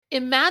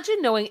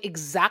Imagine knowing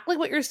exactly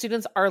what your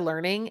students are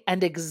learning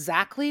and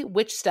exactly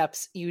which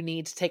steps you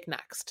need to take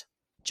next.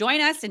 Join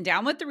us in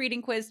Down with the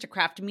Reading Quiz to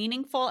craft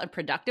meaningful and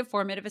productive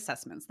formative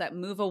assessments that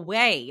move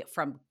away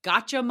from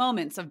gotcha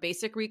moments of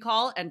basic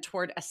recall and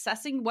toward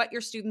assessing what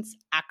your students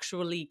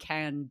actually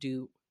can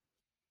do.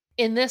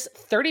 In this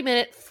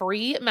 30-minute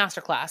free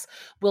masterclass,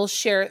 we'll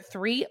share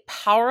 3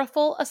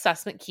 powerful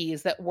assessment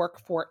keys that work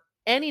for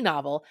any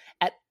novel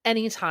at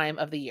any time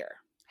of the year.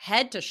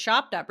 Head to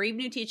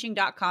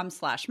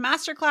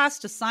shop.bravenewteaching.com/masterclass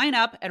to sign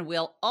up, and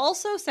we'll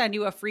also send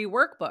you a free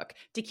workbook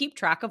to keep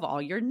track of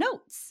all your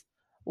notes.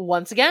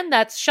 Once again,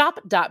 that's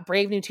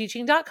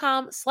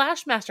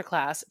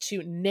shop.bravenewteaching.com/masterclass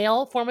to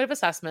nail formative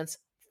assessments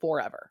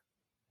forever.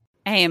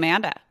 Hey,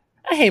 Amanda.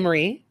 Hey,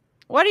 Marie.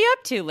 What are you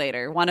up to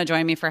later? Want to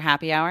join me for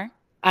happy hour?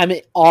 I'm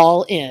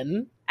all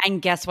in. And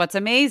guess what's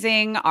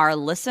amazing? Our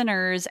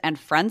listeners and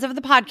friends of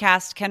the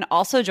podcast can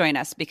also join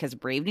us because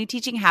Brave New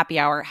Teaching Happy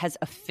Hour has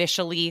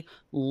officially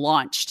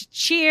launched.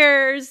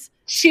 Cheers!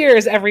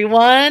 Cheers,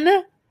 everyone.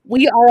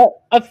 We are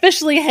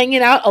officially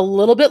hanging out a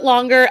little bit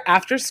longer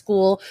after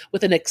school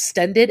with an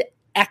extended,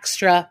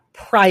 extra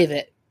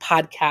private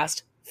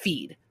podcast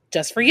feed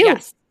just for you.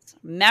 Yes.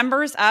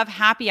 Members of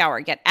Happy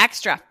Hour get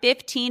extra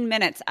 15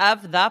 minutes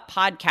of the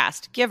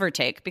podcast, give or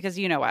take, because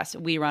you know us,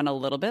 we run a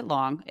little bit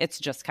long. It's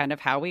just kind of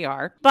how we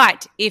are.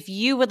 But if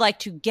you would like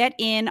to get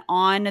in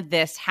on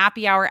this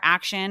Happy Hour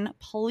action,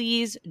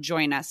 please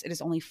join us. It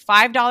is only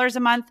 $5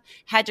 a month.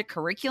 Head to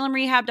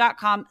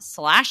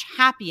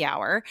curriculumrehab.com/happy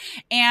hour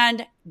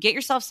and get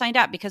yourself signed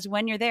up, because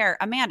when you're there,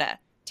 Amanda,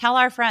 tell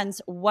our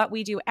friends what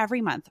we do every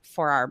month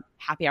for our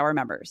Happy Hour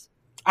members.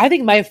 I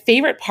think my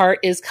favorite part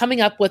is coming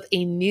up with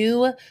a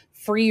new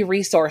free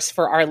resource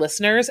for our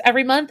listeners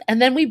every month.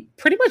 And then we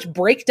pretty much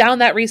break down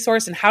that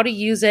resource and how to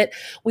use it.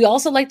 We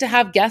also like to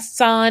have guests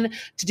on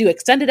to do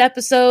extended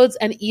episodes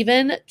and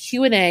even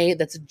Q&A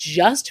that's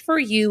just for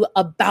you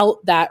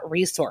about that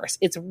resource.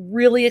 It's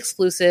really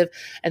exclusive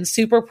and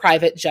super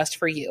private just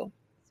for you.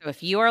 So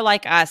if you are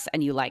like us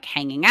and you like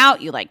hanging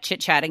out, you like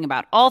chit-chatting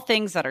about all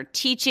things that are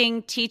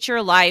teaching,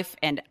 teacher life,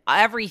 and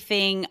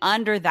everything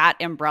under that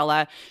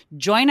umbrella,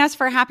 join us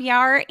for Happy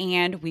Hour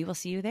and we will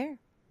see you there.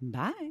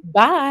 Bye.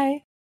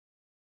 Bye.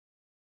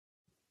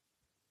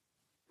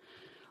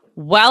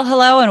 Well,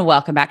 hello and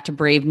welcome back to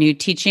Brave New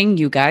Teaching.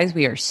 You guys,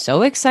 we are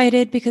so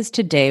excited because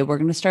today we're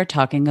going to start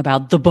talking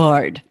about the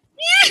Bard.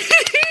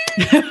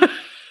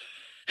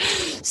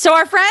 So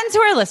our friends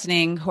who are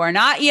listening, who are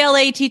not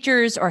ELA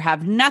teachers or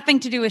have nothing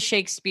to do with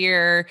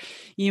Shakespeare,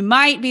 you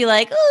might be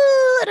like,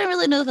 oh, I don't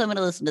really know if I'm going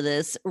to listen to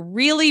this.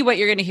 Really, what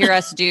you're going to hear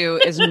us do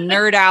is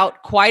nerd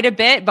out quite a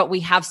bit, but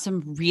we have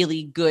some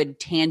really good,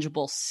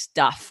 tangible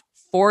stuff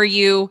for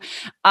you.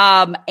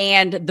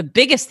 And the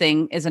biggest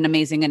thing is an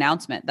amazing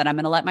announcement that I'm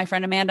going to let my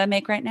friend Amanda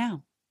make right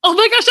now. Oh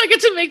my gosh, I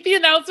get to make the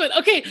announcement.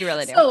 Okay. You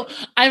really do. So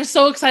I'm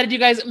so excited, you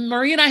guys.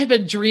 Marie and I have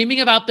been dreaming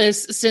about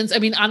this since,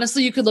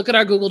 honestly, you could look at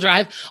our Google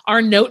Drive, our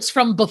notes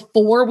from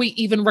before we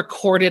even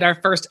recorded our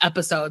first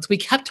episodes. We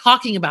kept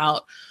talking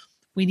about,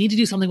 we need to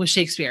do something with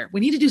Shakespeare.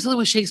 We need to do something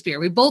with Shakespeare.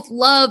 We both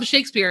love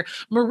Shakespeare.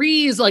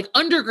 Marie's like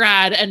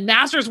undergrad and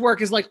master's work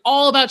is like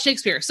all about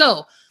Shakespeare.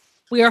 So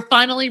we are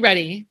finally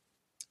ready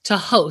to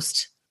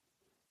host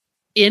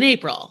in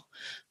April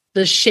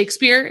the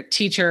Shakespeare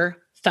Teacher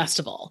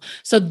Festival.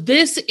 So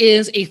this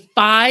is a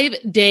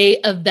 5-day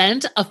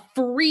event, a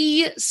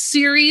free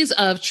series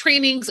of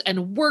trainings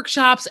and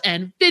workshops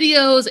and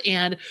videos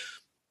and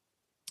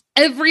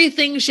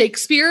everything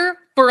Shakespeare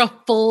for a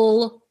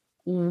full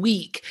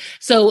week.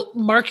 So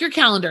mark your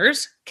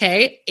calendars.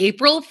 Okay.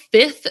 April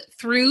 5th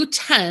through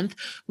 10th,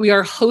 we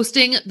are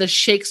hosting the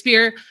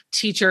Shakespeare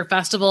Teacher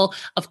Festival.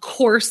 Of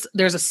course,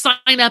 there's a sign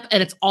up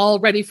and it's all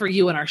ready for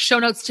you in our show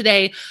notes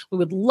today. We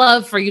would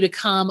love for you to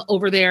come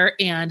over there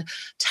and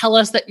tell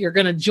us that you're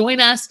going to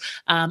join us.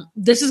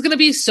 This is going to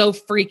be so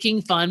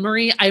freaking fun,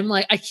 Marie. I'm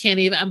like, I can't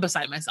even, I'm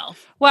beside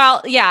myself.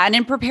 Well, yeah. And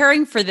in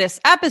preparing for this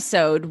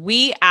episode,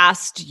 we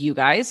asked you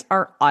guys,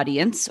 our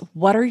audience,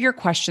 what are your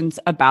questions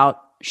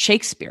about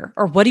Shakespeare,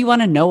 or what do you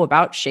want to know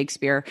about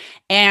Shakespeare?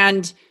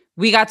 And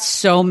we got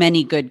so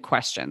many good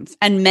questions,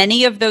 and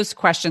many of those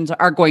questions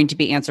are going to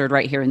be answered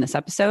right here in this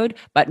episode,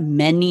 but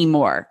many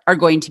more are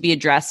going to be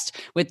addressed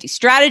with the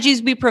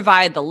strategies we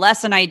provide, the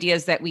lesson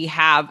ideas that we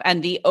have,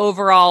 and the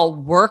overall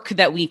work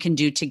that we can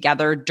do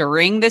together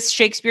during this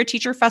Shakespeare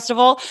Teacher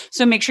Festival.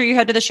 So make sure you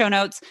head to the show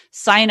notes,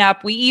 sign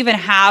up. We even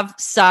have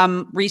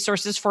some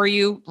resources for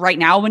you right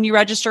now when you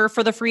register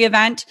for the free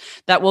event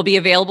that will be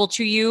available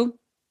to you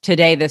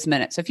today, this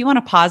minute. So if you want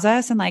to pause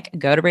us and like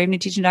go to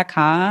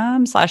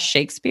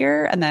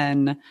bravenewteaching.com/Shakespeare, and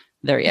then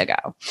there you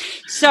go.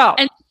 So,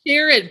 and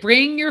share it,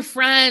 bring your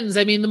friends.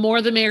 The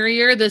more the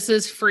merrier. This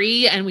is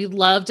free. And we'd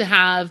love to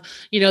have,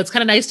 it's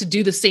kind of nice to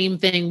do the same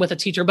thing with a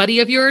teacher buddy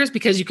of yours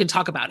because you can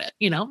talk about it,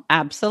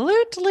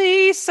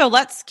 Absolutely. So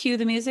let's cue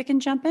the music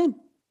and jump in.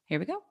 Here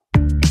we go.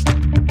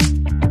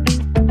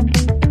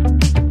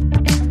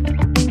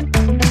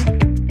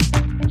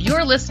 You're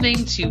You're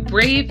listening to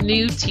Brave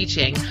New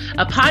Teaching,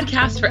 a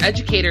podcast for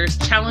educators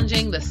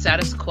challenging the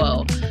status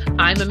quo.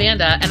 I'm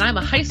Amanda, and I'm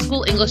a high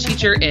school English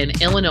teacher in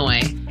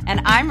Illinois.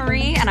 And I'm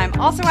Marie, and I'm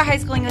also a high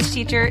school English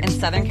teacher in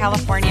Southern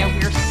California.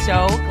 We're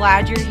so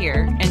glad you're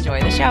here.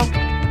 Enjoy the show.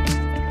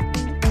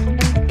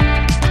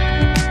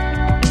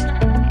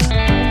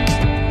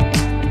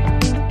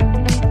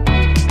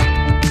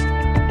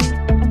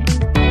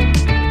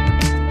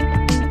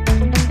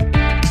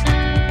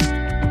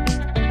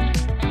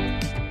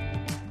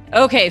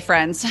 Okay,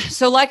 friends.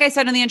 So like I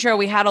said in the intro,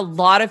 we had a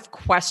lot of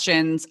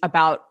questions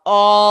about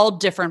all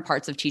different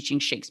parts of teaching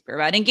Shakespeare,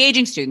 about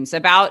engaging students,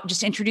 about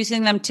just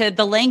introducing them to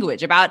the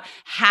language, about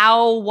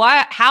how,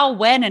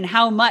 when, and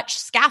how much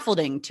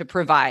scaffolding to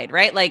provide,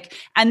 right?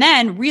 And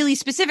then really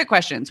specific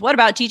questions. What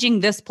about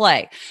teaching this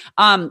play?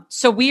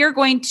 So we are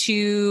going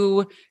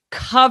to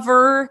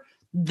cover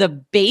the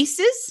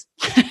bases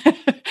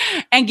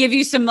and give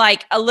you some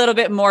a little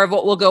bit more of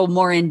what will go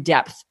more in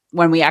depth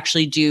when we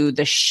actually do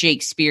the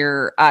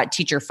Shakespeare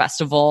Teacher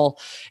Festival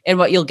and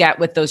what you'll get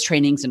with those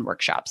trainings and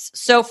workshops.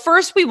 So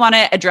first, we want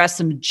to address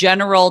some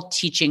general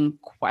teaching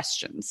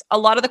questions. A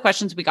lot of the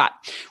questions we got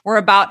were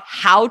about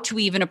how to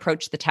even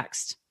approach the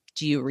text.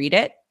 Do you read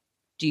it?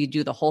 Do you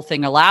do the whole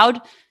thing aloud?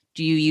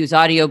 Do you use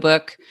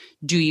audiobook?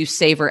 Do you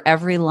savor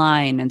every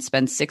line and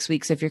spend 6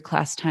 weeks of your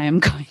class time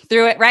going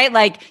through it, right?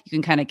 You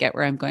can kind of get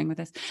where I'm going with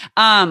this.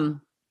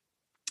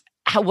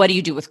 What do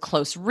you do with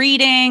close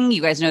reading?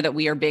 You guys know that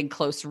we are big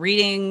close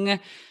reading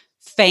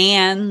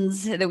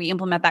fans, that we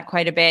implement that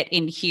quite a bit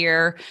in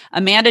here.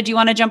 Amanda, do you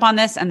want to jump on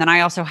this? And then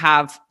I also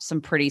have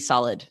some pretty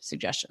solid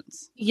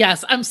suggestions.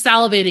 Yes, I'm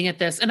salivating at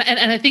this. And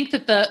I think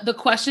that the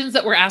questions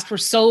that were asked were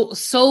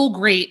so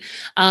great.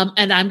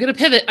 And I'm going to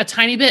pivot a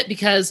tiny bit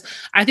because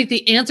I think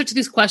the answer to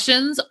these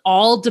questions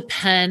all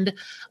depend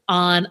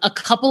on a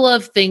couple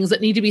of things that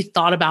need to be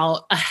thought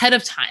about ahead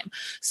of time.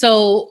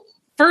 So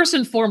first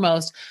and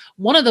foremost,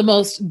 one of the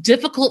most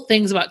difficult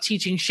things about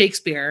teaching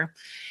Shakespeare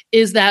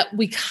is that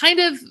we kind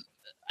of,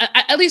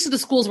 at least at the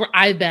schools where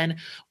I've been,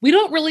 we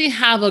don't really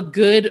have a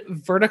good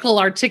vertical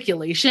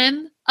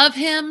articulation of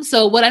him.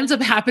 So what ends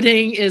up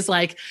happening is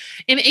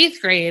in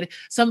 8th grade,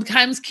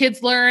 sometimes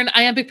kids learn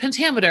iambic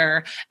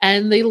pentameter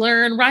and they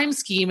learn rhyme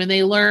scheme and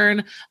they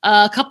learn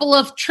a couple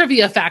of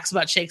trivia facts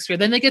about Shakespeare.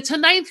 Then they get to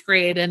 9th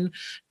grade and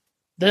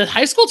the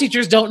high school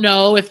teachers don't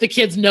know if the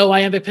kids know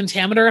iambic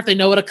pentameter, if they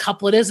know what a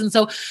couplet is. And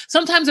so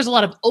sometimes there's a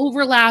lot of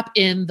overlap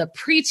in the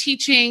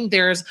pre-teaching.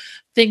 There's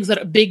things that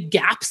are big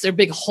gaps. There are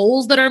big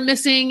holes that are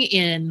missing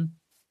in,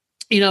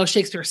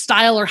 Shakespeare's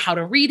style or how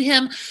to read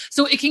him.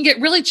 So it can get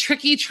really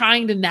tricky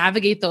trying to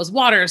navigate those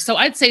waters. So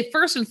I'd say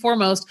first and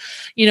foremost,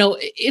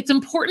 it's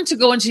important to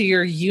go into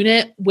your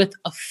unit with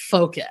a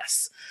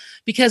focus.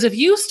 Because if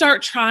you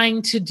start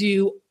trying to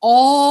do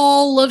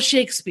all of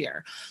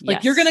Shakespeare,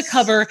 you're going to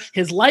cover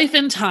his life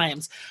and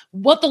times,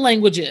 what the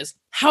language is,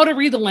 how to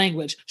read the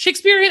language,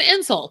 Shakespearean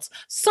insults,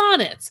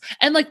 sonnets,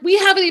 and we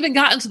haven't even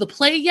gotten to the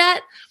play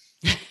yet.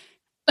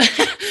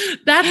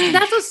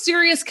 That's a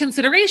serious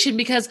consideration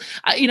because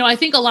I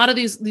think a lot of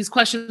these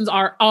questions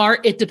are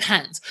it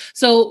depends.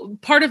 So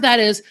part of that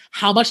is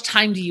how much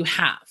time do you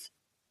have?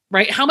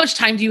 Right? How much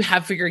time do you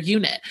have for your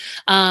unit?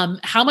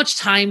 How much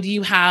time do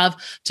you have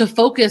to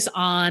focus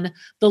on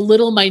the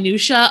little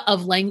minutia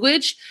of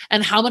language?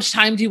 And how much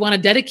time do you want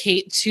to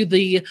dedicate to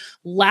the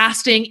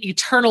lasting,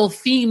 eternal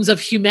themes of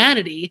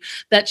humanity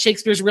that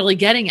Shakespeare's really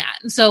getting at?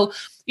 And so,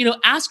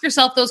 ask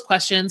yourself those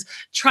questions.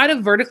 Try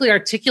to vertically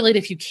articulate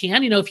if you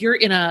can. If you're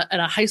in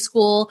a high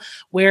school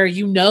where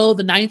the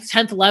 9th,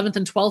 10th, 11th,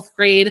 and 12th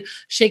grade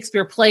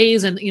Shakespeare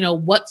plays and,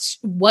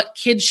 what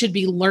kids should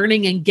be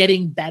learning and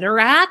getting better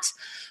at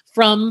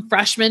from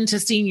freshman to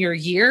senior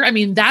year. I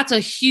mean, that's a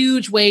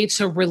huge way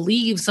to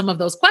relieve some of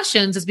those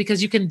questions is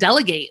because you can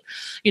delegate,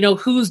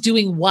 who's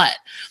doing what.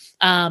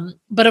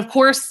 But of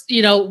course,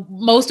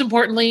 most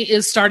importantly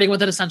is starting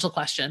with an essential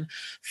question.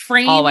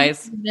 Frame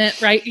always, unit,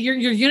 right? Your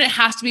unit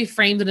has to be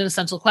framed in an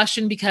essential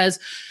question because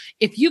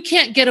if you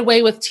can't get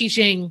away with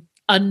teaching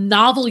a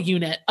novel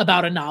unit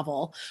about a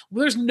novel,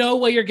 there's no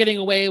way you're getting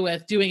away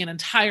with doing an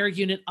entire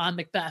unit on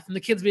Macbeth and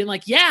the kids being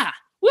like, yeah,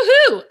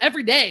 woohoo,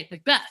 every day,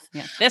 Macbeth.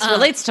 Yeah, this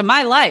relates to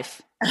my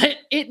life.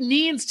 It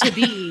needs to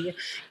be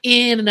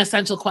in an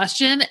essential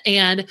question.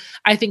 And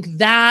I think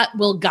that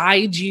will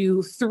guide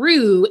you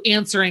through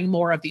answering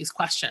more of these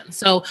questions.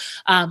 So,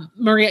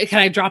 Maria, can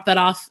I drop that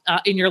off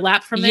in your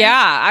lap from there?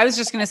 Yeah, I was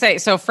just going to say,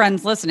 so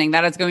friends listening,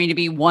 that is going to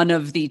be one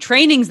of the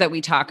trainings that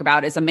we talk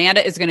about is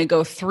Amanda is going to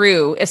go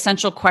through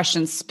essential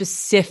questions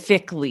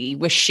specifically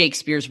with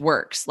Shakespeare's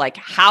works, like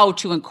how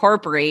to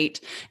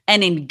incorporate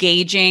an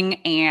engaging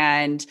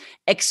and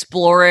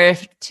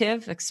exploration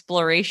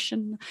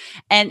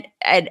and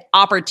an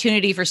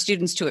opportunity for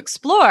students to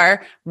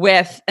explore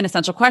with an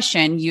essential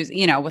question,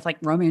 with like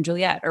Romeo and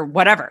Juliet or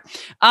whatever.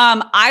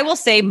 I will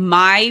say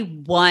my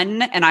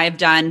one, and I have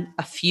done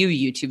a few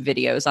YouTube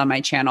videos on my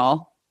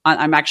channel.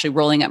 I'm actually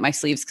rolling up my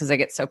sleeves because I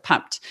get so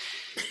pumped.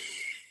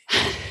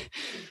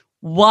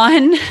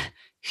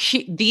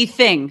 The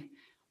thing,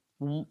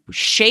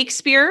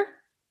 Shakespeare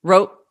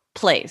wrote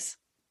plays,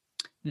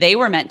 they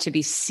were meant to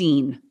be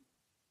seen,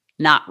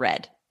 not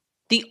read.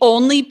 The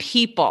only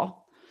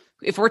people,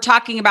 if we're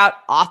talking about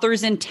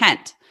author's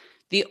intent,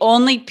 the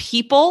only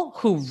people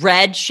who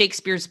read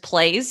Shakespeare's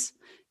plays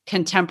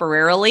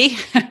contemporarily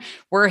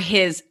were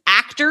his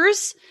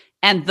actors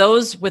and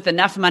those with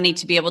enough money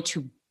to be able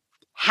to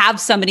have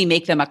somebody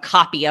make them a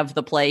copy of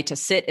the play to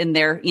sit in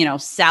their,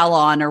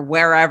 salon or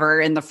wherever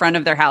in the front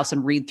of their house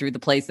and read through the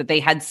plays that they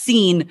had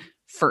seen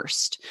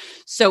first.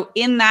 So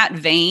in that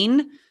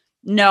vein,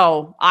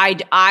 no,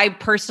 I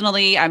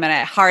personally, I'm in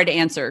a hard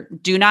answer.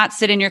 Do not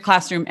sit in your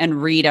classroom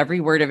and read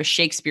every word of a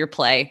Shakespeare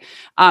play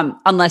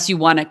unless you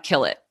want to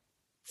kill it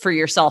for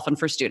yourself and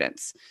for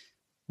students.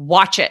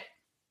 Watch it.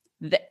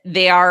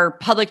 They are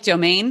public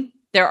domain.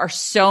 There are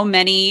so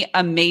many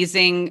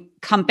amazing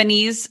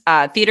companies,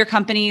 theater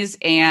companies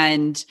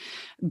and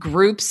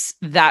groups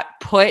that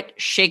put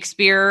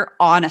Shakespeare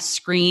on a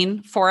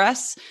screen for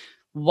us.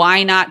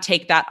 Why not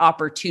take that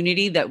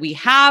opportunity that we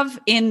have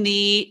in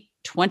the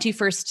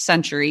 21st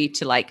century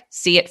to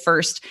see it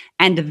first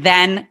and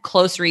then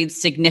close read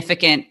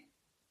significant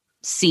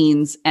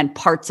scenes and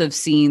parts of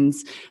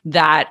scenes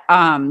that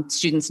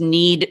students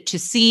need to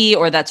see,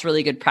 or that's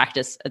really good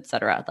practice, et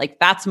cetera.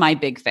 That's my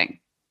big thing.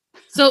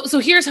 So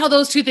here's how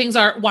those two things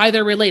are, why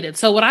they're related.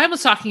 So what I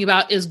was talking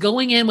about is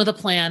going in with a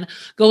plan,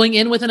 going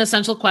in with an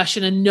essential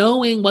question and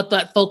knowing what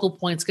that focal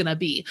point's going to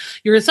be.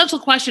 Your essential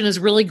question is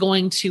really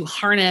going to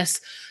harness,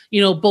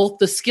 both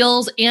the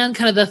skills and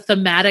kind of the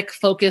thematic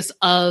focus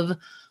of,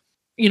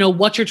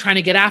 what you're trying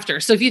to get after.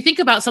 So if you think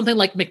about something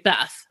like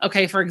Macbeth,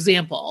 okay, for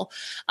example,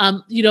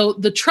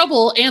 the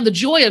trouble and the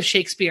joy of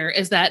Shakespeare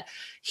is that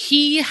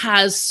he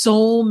has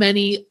so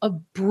many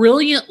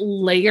brilliant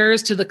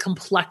layers to the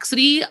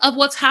complexity of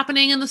what's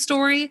happening in the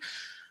story.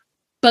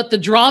 But the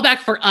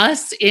drawback for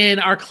us in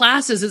our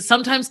classes is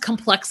sometimes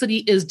complexity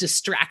is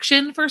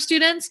distraction for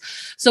students.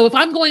 So if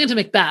I'm going into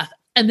Macbeth,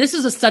 and this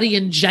is a study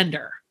in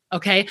gender,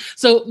 okay,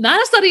 so not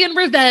a study in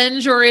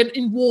revenge or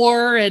in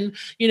war and,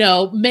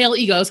 male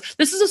egos.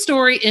 This is a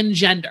story in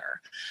gender.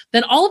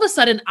 Then all of a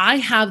sudden I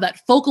have that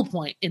focal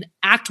point in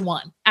Act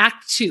 1,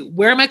 Act 2.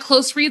 Where are my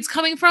close reads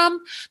coming from?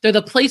 They're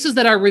the places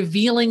that are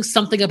revealing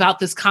something about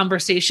this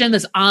conversation,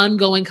 this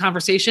ongoing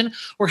conversation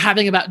we're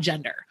having about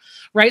gender,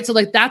 right? So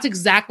that's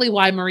exactly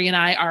why Marie and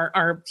I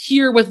are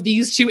here with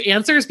these two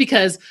answers,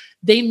 because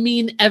they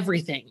mean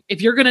everything. If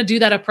you're going to do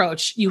that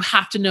approach, you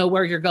have to know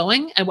where you're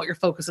going and what your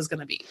focus is going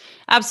to be.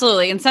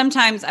 Absolutely. And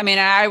sometimes,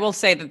 I will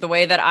say that the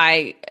way that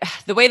I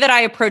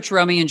approach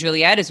Romeo and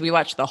Juliet is we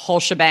watch the whole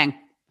shebang.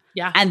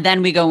 Yeah. And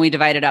then we go and we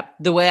divide it up.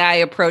 The way I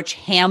approach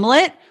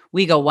Hamlet,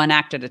 we go one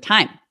act at a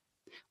time.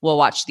 We'll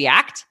watch the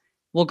act.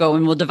 We'll go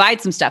and we'll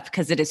divide some stuff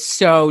because it is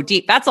so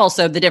deep. That's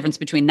also the difference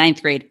between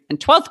 9th grade and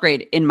 12th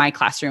grade in my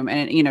classroom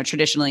and,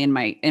 traditionally in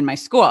my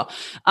school.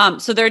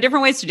 So there are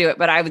different ways to do it,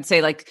 but I would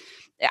say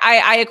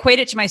I equate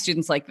it to my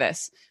students like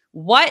this.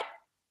 When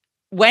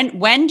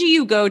do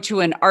you go to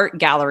an art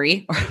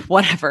gallery or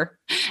whatever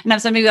and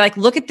have somebody be like,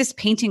 look at this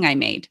painting I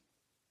made?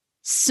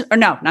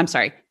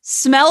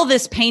 Smell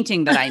this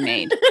painting that I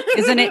made.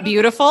 Isn't it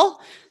beautiful?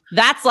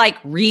 That's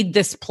read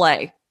this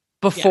play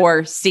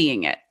before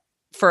seeing it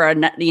for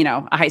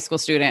a high school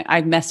student.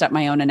 I messed up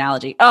my own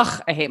analogy.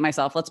 Ugh, I hate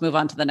myself. Let's move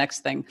on to the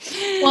next thing.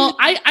 Well,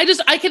 I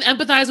can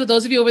empathize with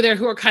those of you over there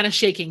who are kind of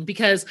shaking,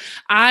 because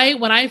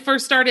when I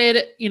first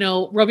started,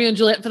 Romeo and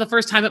Juliet for the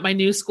first time at my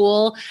new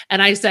school,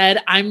 and I said,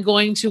 I'm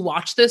going to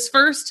watch this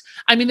first.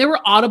 There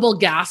were audible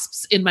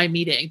gasps in my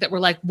meeting that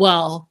were like,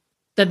 well,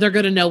 then they're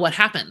going to know what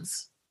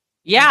happens.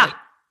 Yeah.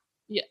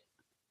 Yeah.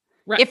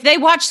 Right. If they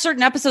watch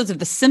certain episodes of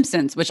The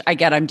Simpsons, which I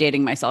get, I'm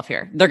dating myself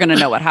here, they're going to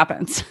know what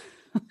happens.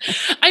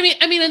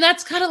 And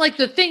that's kind of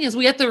the thing is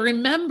we have to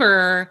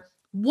remember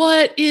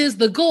what is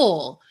the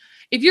goal.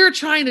 If you're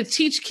trying to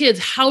teach kids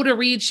how to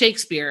read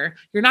Shakespeare,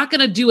 you're not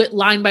going to do it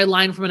line by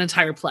line from an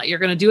entire play. You're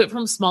going to do it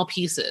from small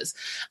pieces.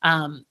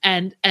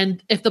 And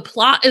if the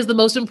plot is the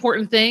most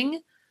important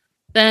thing,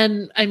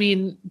 then,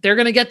 they're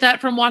going to get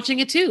that from watching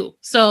it too.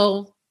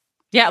 So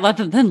yeah, let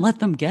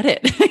them get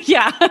it.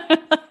 Yeah.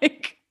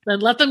 Then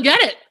let them get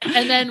it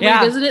and then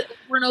revisit it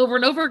over and over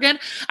and over again.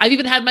 I've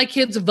even had my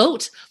kids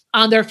vote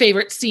on their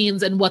favorite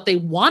scenes and what they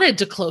wanted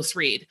to close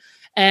read.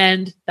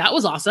 And that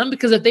was awesome,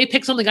 because if they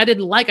picked something I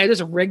didn't like, I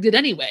just rigged it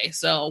anyway.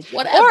 So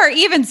whatever. Or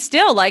even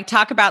still,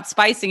 talk about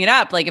spicing it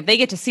up. If they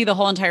get to see the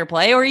whole entire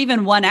play or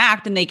even one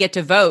act and they get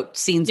to vote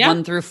scenes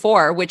 1 through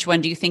 4, which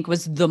one do you think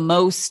was the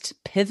most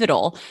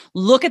pivotal?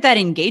 Look at that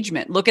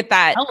engagement. Look at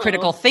that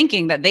critical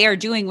thinking that they are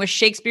doing with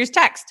Shakespeare's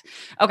text.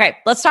 Okay,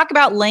 let's talk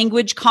about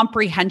language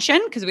comprehension,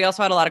 because we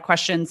also had a lot of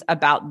questions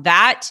about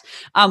that.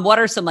 What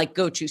are some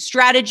go-to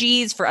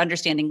strategies for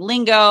understanding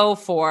lingo,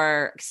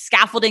 for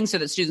scaffolding so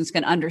that students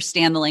can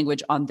understand the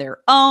language on their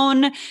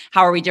own?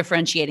 How are we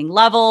differentiating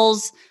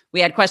levels? We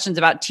had questions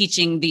about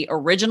teaching the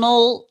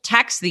original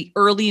text, the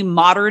early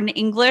modern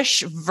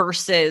English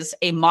versus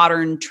a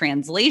modern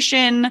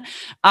translation,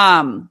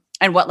 and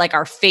what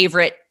our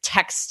favorite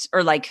text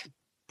or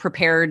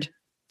prepared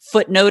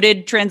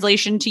footnoted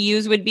translation to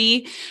use would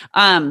be.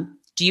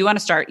 Do you want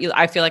to start?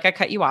 I feel like I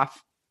cut you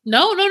off.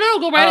 No.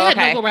 Go right ahead.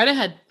 Okay. No, go right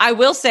ahead. I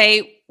will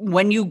say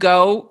when you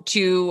go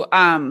to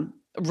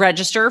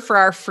register for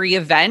our free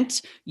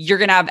event, you're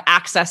going to have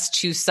access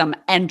to some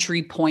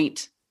entry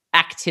point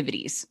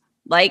activities,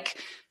 like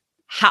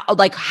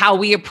how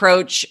we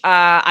approach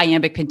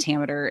iambic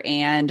pentameter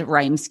and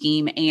rhyme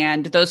scheme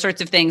and those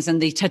sorts of things,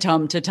 and the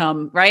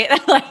tatum, right?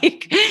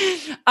 Like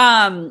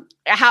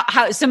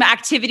how some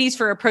activities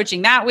for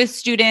approaching that with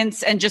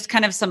students, and just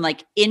kind of some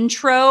like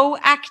intro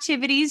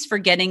activities for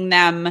getting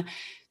them.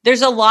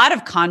 There's a lot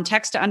of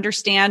context to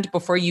understand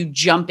before you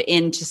jump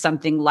into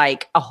something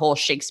like a whole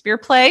Shakespeare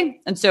play.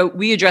 And so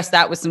we address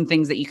that with some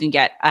things that you can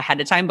get ahead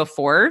of time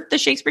before the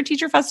Shakespeare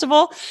Teacher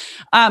Festival.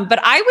 But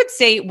I would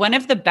say one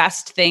of the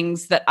best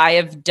things that I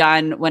have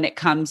done when it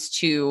comes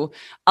to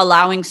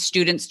allowing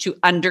students to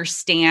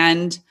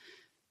understand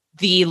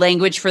the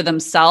language for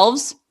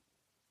themselves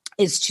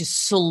is to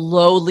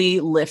slowly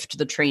lift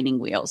the training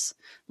wheels.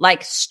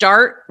 Like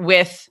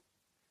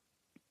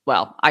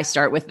I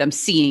start with them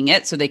seeing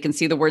it so they can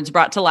see the words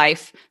brought to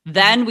life.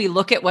 Then we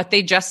look at what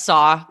they just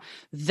saw.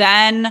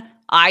 Then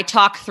I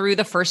talk through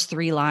the first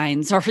 3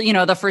 lines or,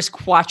 the first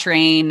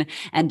quatrain.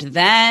 And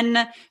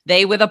then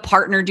they with a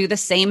partner do the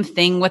same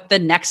thing with the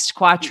next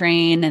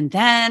quatrain. And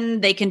then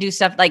they can do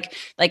stuff like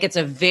it's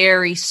a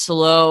very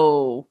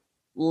slow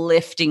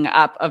lifting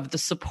up of the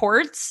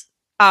supports.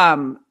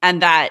 And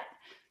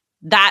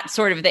that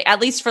sort of thing, at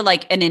least for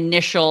like an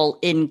initial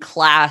in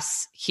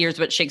class, here's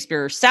what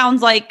Shakespeare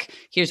sounds like.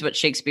 Here's what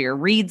Shakespeare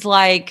reads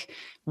like.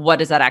 What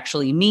does that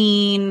actually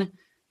mean?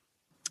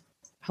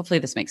 Hopefully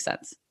this makes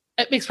sense.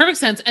 It makes perfect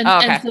sense. And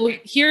so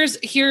here's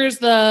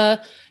the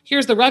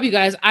rub, you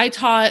guys. I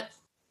taught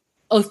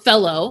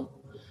Othello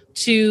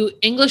to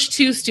English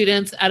 2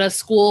 students at a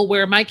school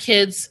where my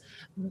kids,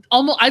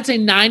 I'd say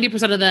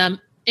 90% of them,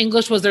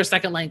 English was their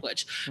second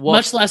language,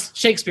 much less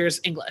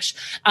Shakespeare's English.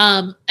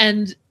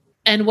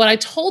 And what I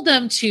told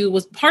them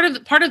was part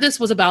of this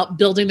was about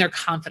building their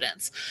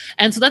confidence.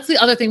 And so that's the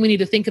other thing we need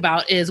to think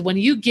about is when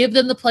you give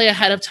them the play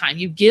ahead of time,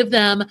 you give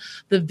them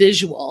the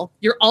visual,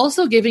 you're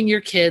also giving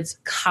your kids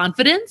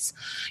confidence.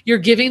 You're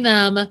giving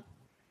them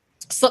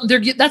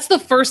that's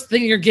the first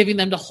thing you're giving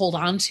them to hold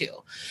on to,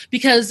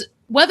 because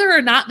whether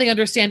or not they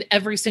understand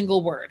every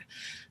single word,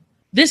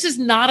 this is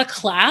not a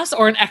class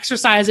or an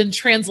exercise in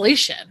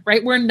translation,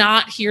 right? We're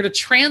not here to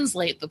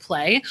translate the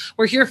play.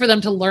 We're here for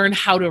them to learn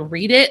how to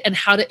read it and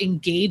how to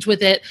engage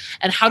with it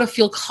and how to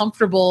feel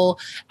comfortable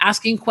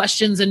asking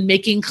questions and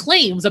making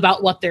claims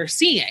about what they're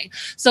seeing.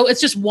 So it's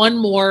just one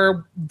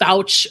more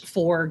vouch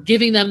for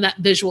giving them that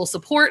visual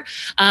support.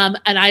 And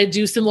I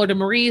do similar to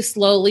Marie,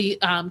 slowly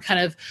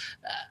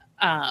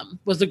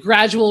was the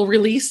gradual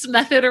release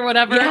method or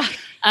whatever. Yeah.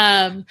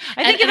 I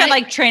think of it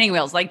like training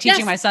wheels, like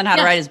teaching my son how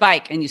to ride his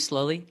bike, and you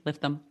slowly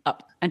lift them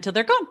up until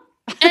they're gone.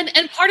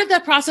 and part of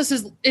that process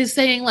is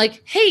saying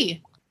like,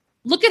 hey,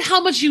 look at how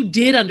much you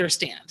did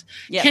understand.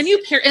 Yes. Can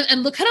you pair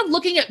and look, kind of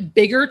looking at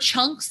bigger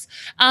chunks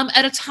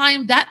at a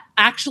time, that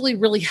actually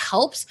really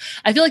helps.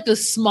 I feel like the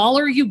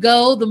smaller you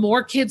go, the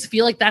more kids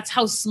feel like that's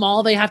how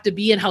small they have to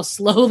be and how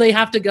slow they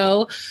have to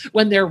go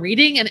when they're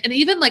reading. And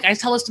even like I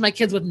tell this to my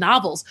kids with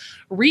novels,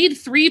 read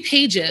 3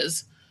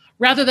 pages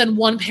rather than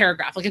 1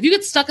 paragraph. Like if you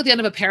get stuck at the end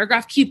of a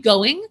paragraph, keep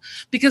going,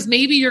 because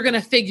maybe you're going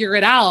to figure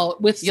it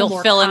out with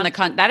you'll fill in the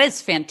content. That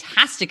is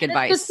fantastic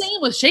advice. It's the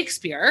same with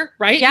Shakespeare,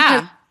 right?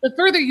 Yeah. Because the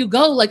further you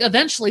go, like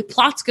eventually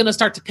plot's going to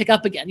start to pick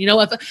up again.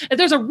 If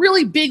there's a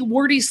really big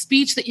wordy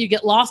speech that you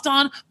get lost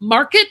on,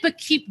 mark it, but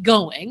keep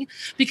going,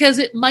 because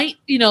it might,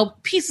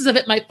 pieces of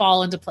it might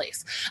fall into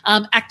place.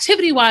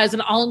 Activity wise,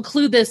 and I'll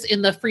include this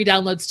in the free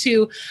downloads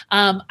too.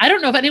 I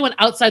don't know if anyone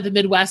outside the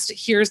Midwest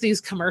hears these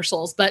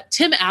commercials, but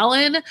Tim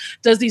Allen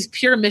does these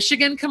Pure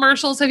Michigan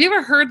commercials. Have you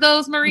ever heard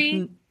those,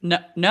 Marie?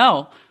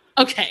 No.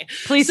 Okay.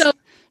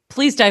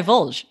 Please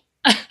divulge.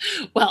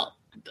 Well,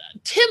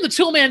 Tim the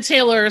Toolman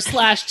Taylor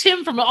 /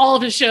 Tim from all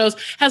of his shows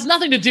has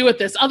nothing to do with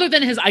this other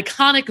than his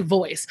iconic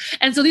voice.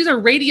 And so these are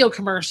radio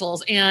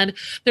commercials, and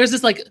there's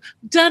this like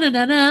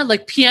da-na-na-na,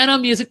 like piano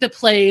music that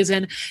plays,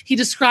 and he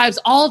describes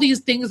all these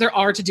things there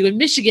are to do in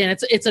Michigan.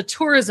 It's a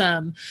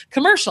tourism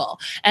commercial,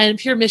 and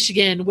Pure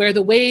Michigan, where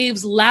the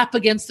waves lap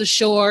against the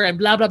shore and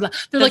blah, blah, blah.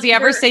 Does he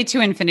ever say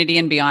to infinity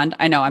and beyond?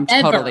 I know, I'm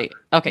totally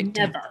okay.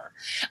 Never.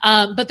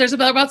 But there's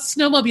about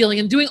snowmobiling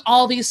and doing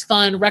all these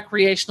fun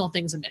recreational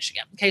things in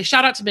Michigan. Okay.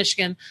 Shout out to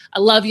Michigan. I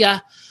love you.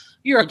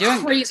 You're a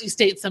crazy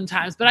state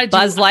sometimes, but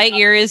Buzz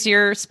Lightyear is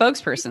your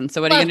spokesperson.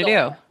 So what are you going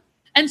to do?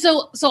 And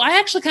so I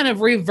actually kind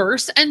of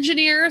reverse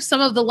engineer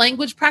some of the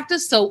language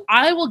practice. So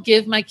I will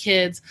give my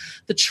kids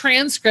the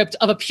transcript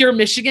of a Pure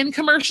Michigan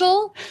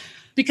commercial,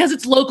 because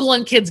it's local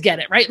and kids get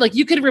it, right? Like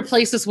you could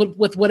replace this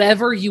with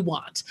whatever you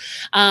want.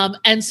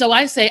 And so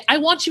I say, I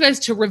want you guys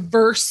to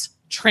reverse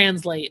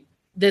translate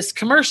this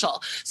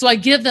commercial. So I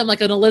give them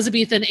like an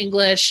Elizabethan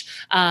English,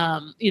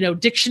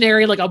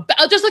 dictionary,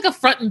 just like a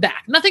front and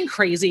back, nothing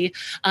crazy.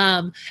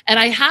 And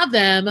I have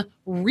them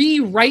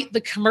rewrite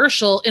the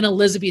commercial in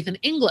Elizabethan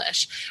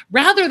English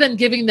rather than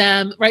giving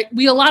them, right.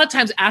 We a lot of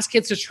times ask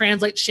kids to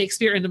translate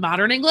Shakespeare into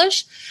modern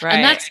English, right.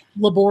 And that's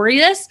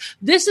laborious.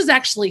 This is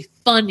actually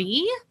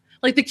funny.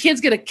 Like the kids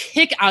get a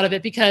kick out of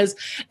it because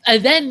I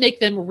then make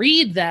them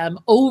read them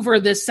over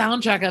this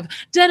soundtrack of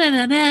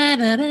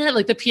da-na-na-na-na-na,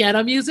 like the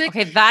piano music.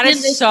 Okay, that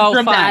is so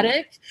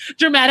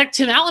dramatic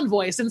Tim Allen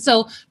voice. And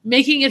so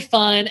making it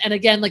fun. And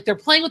again, like they're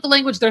playing with the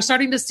language. They're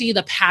starting to see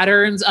the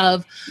patterns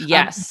of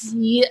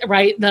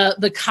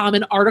the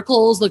common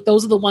articles. Like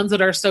those are the ones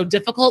that are so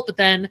difficult, but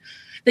then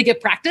they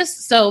get practice.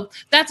 So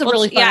that's a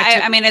really fun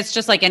activity. I mean, it's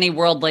just like any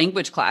world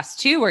language class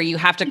too, where you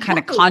have to kind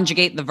of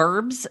conjugate the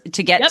verbs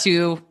to get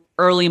to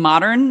early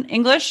modern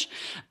English.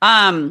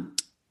 While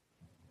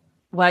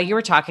you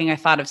were talking, I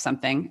thought of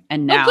something,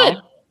 and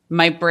now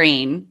my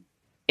brain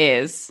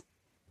is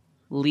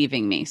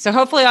leaving me. So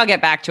hopefully I'll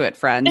get back to it,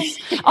 friends.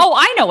 Oh,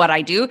 I know what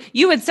I do.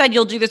 You had said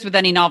you'll do this with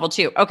any novel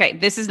too. Okay,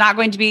 this is not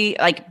going to be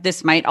like,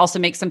 this might also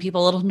make some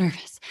people a little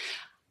nervous.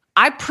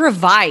 I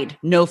provide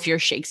No Fear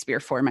Shakespeare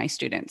for my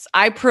students.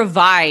 I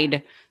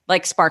provide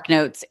like Spark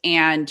Notes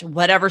and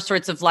whatever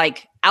sorts of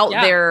like out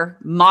there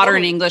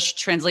modern English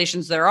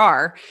translations there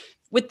are,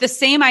 with the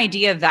same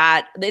idea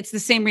that it's the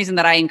same reason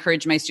that I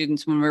encourage my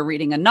students when we're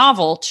reading a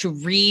novel to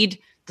read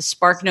the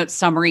SparkNotes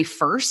summary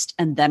first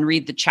and then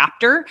read the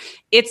chapter.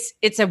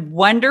 It's a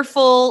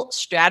wonderful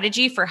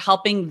strategy for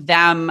helping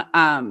them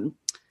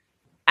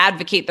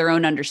advocate their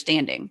own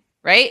understanding,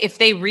 right? If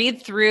they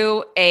read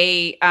through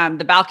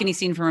the balcony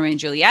scene from Romeo and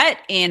Juliet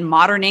in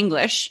modern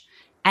English,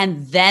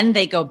 and then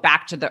they go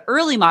back to the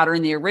early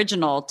modern, the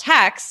original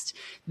text,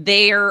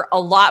 they're a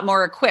lot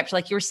more equipped.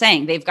 Like you were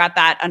saying, they've got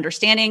that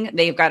understanding.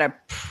 They've got a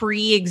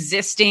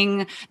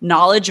pre-existing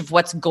knowledge of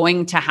what's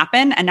going to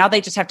happen. And now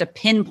they just have to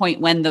pinpoint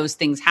when those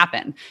things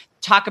happen.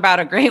 Talk about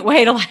a great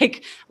way to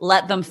like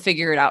let them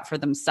figure it out for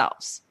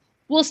themselves.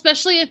 Well,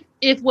 especially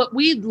if what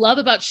we love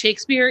about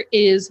Shakespeare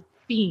is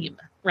theme,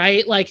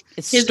 right? Like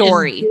it's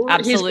story.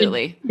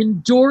 Absolutely. His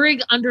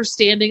enduring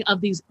understanding of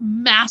these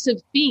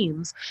massive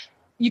themes.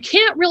 You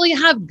can't really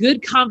have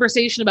good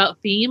conversation about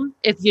theme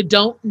if you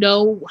don't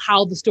know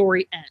how the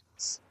story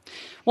ends.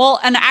 Well,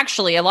 and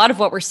actually, a lot of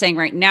what we're saying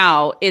right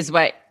now is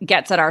what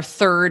gets at our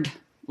third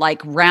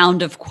like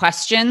round of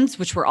questions,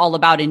 which were all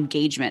about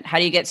engagement. How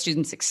do you get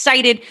students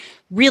excited?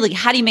 Really,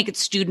 how do you make it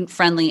student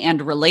friendly and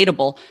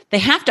relatable? They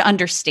have to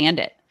understand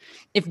it.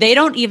 If they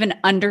don't even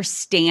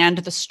understand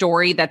the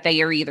story that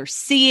they are either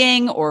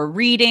seeing or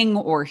reading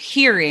or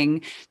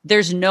hearing,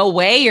 there's no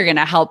way you're going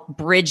to help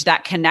bridge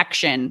that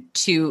connection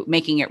to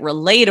making it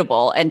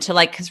relatable and to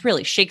like, because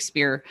really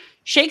Shakespeare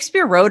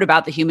wrote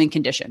about the human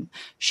condition.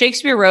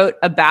 Shakespeare wrote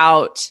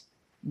about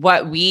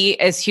what we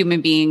as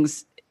human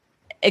beings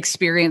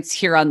experience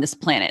here on this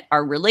planet,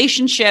 our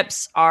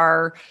relationships,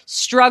 our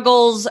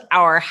struggles,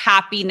 our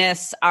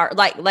happiness, our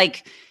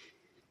like.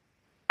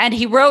 And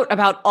he wrote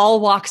about all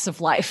walks of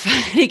life.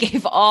 He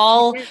gave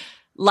all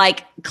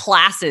like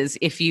classes,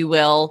 if you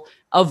will,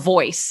 a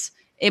voice.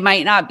 It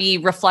might not be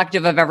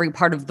reflective of every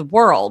part of the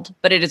world,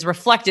 but it is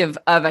reflective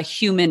of a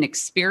human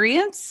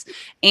experience.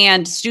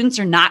 And students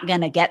are not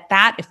going to get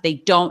that if they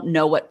don't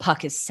know what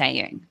Puck is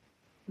saying.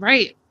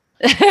 Right.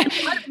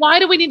 Why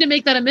do we need to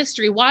make that a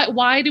mystery?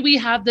 Why do we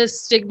have this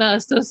stigma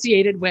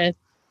associated with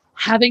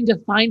having to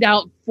find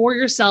out for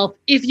yourself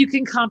if you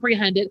can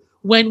comprehend it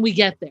when we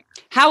get there?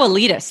 How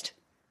elitist.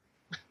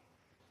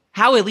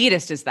 How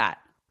elitist is that?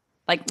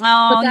 Like,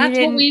 oh, but that's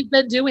what we've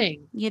been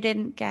doing. You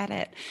didn't get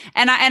it.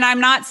 And I'm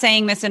not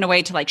saying this in a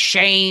way to like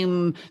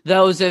shame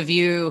those of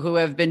you who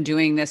have been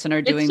doing this and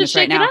are doing this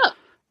right now.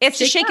 It's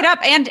to shake it up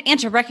and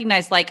to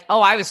recognize like,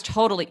 oh,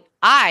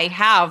 I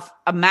have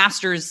a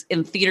master's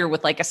in theater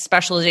with like a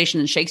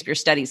specialization in Shakespeare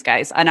studies,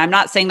 guys. And I'm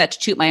not saying that to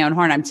toot my own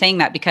horn. I'm saying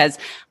that because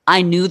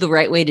I knew the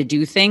right way to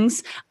do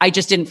things. I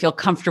just didn't feel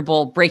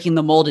comfortable breaking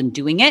the mold and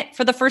doing it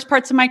for the first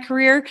parts of my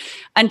career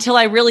until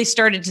I really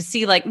started to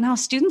see like, no,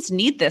 students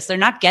need this. They're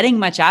not getting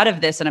much out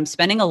of this. And I'm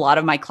spending a lot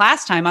of my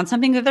class time on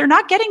something that they're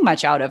not getting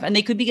much out of. And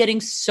they could be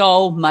getting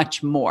so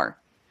much more.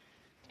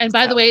 And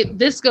by the way,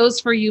 this goes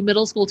for you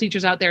middle school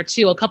teachers out there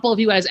too. A couple of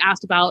you guys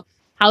asked about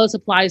how this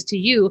applies to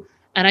you.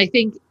 And I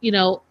think,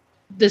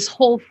 this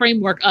whole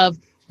framework of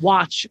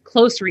watch,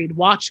 close read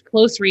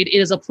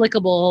is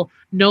applicable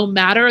no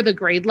matter the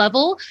grade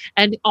level.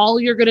 And all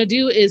you're going to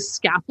do is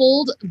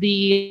scaffold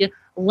the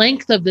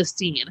length of the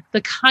scene,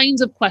 the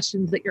kinds of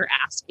questions that you're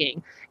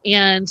asking.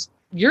 And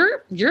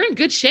you're in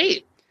good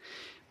shape.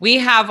 We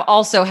have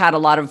also had a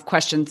lot of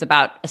questions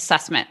about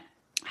assessment.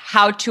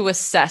 how to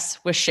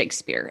assess with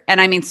Shakespeare. And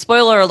I mean,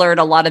 spoiler alert,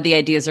 a lot of the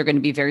ideas are going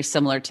to be very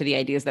similar to the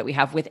ideas that we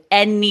have with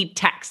any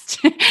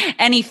text,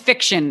 any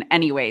fiction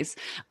anyways.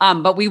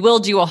 But we will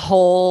do a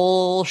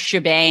whole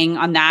shebang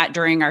on that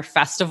during our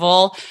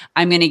festival.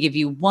 I'm going to give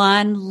you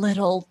one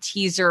little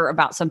teaser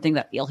about something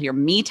that you'll hear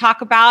me talk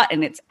about,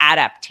 and it's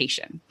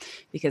adaptation.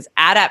 Because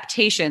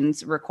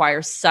adaptations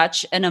require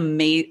such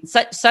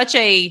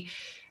a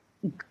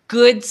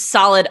good,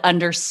 solid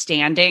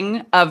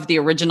understanding of the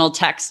original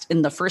text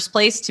in the first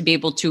place to be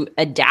able to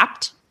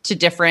adapt to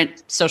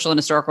different social and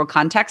historical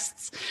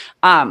contexts.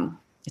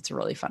 It's a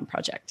really fun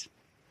project.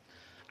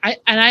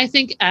 I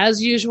think,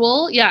 as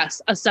usual,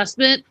 yes,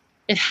 assessment,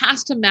 it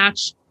has to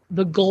match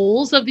the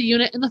goals of the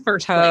unit in the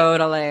first place.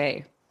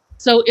 Totally.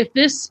 So if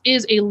this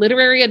is a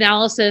literary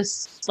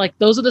analysis, like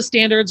those are the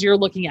standards you're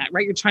looking at,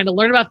 right? You're trying to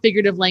learn about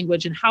figurative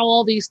language and how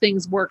all these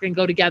things work and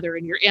go together,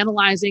 and you're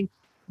analyzing,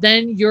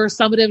 then your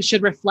summative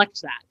should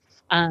reflect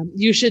that.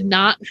 You should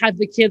not have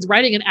the kids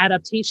writing an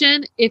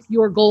adaptation if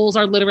your goals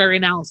are literary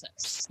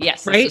analysis.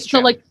 Yes. Right. So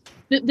like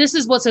this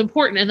is what's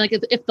important. And like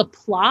if the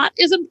plot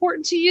is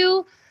important to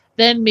you,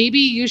 then maybe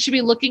you should be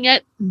looking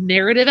at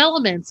narrative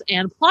elements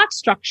and plot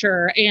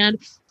structure, and,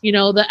 you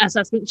know, the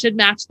assessment should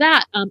match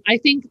that. I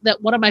think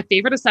that one of my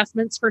favorite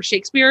assessments for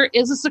Shakespeare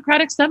is a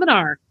Socratic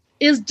seminar,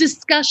 is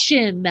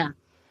discussion.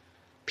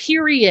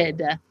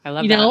 Period. I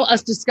love a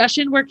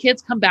discussion where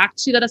kids come back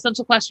to that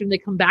essential question. They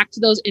come back to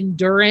those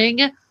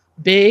enduring,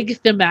 big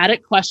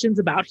thematic questions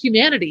about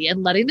humanity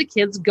and letting the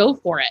kids go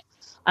for it.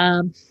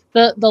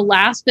 The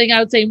last thing I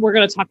would say, and we're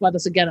going to talk about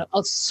this again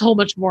so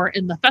much more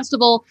in the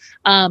festival,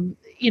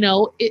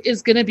 it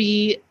is going to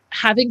be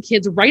having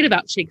kids write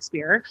about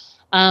Shakespeare.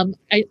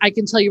 I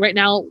can tell you right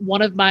now,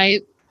 one of my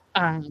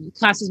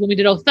classes when we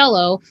did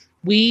Othello,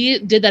 we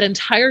did that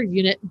entire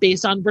unit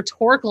based on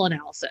rhetorical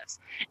analysis.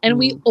 And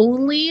we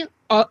only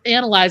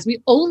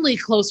we only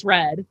close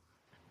read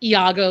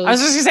Iago's. I was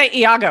just going to say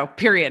Iago,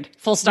 period.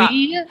 Full stop.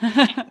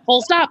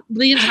 Full stop.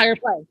 The entire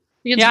play.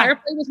 The entire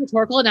play was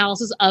rhetorical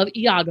analysis of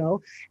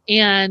Iago.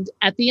 And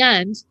at the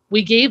end,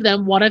 we gave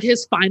them one of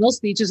his final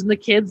speeches, and the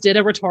kids did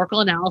a rhetorical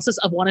analysis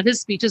of one of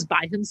his speeches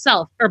by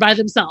himself or by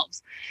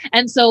themselves.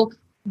 And so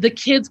the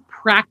kids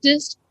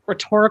practiced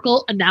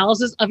rhetorical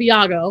analysis of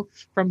Iago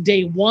from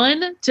day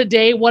one to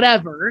day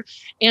whatever.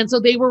 And so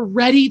they were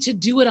ready to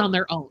do it on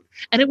their own.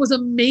 And it was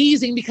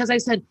amazing because I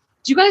said,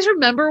 do you guys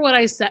remember what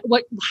I said,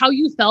 how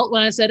you felt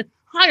when I said,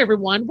 hi,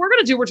 everyone, we're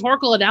going to do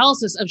rhetorical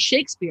analysis of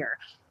Shakespeare.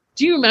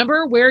 Do you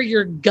remember where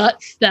your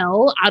gut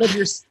fell out of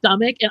your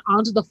stomach and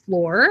onto the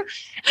floor?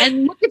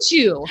 And look at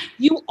you.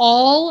 You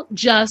all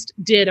just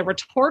did a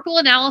rhetorical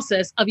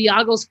analysis of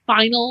Iago's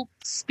final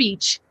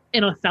speech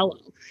in Othello.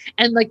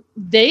 And like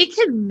they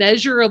can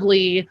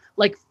measurably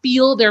like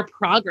feel their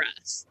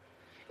progress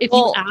if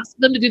you ask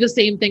them to do the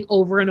same thing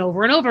over and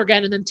over and over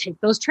again and then take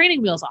those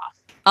training wheels off.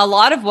 A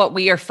lot of what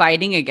we are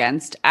fighting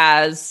against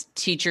as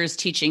teachers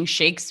teaching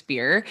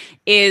Shakespeare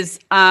is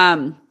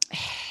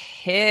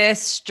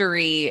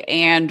history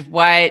and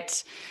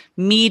what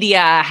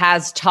media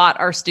has taught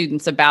our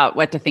students about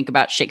what to think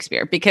about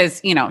Shakespeare,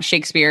 because, you know,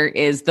 Shakespeare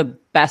is the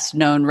best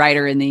known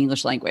writer in the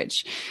English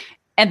language.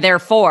 And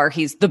therefore,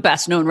 he's the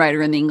best known writer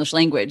in the English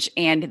language.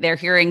 And they're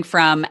hearing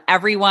from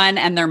everyone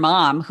and their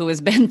mom who has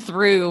been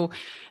through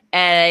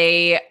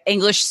a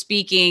English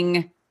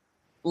speaking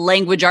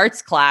language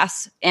arts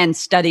class and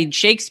studied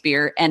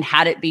Shakespeare and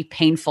had it be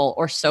painful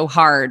or so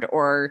hard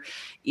or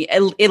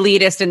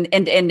elitist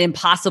and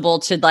impossible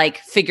to like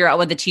figure out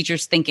what the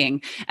teacher's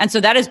thinking. And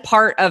so that is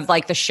part of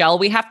like the shell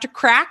we have to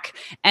crack.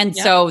 And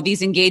so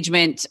these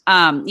engagement,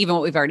 even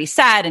what we've already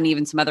said and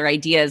even some other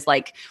ideas,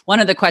 like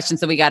one of the questions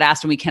that we got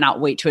asked, and we cannot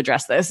wait to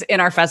address this in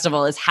our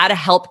festival, is how to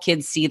help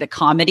kids see the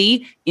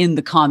comedy in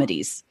the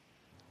comedies.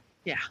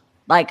 Yeah.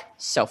 Like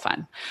so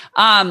fun.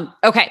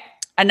 Okay.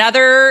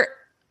 Another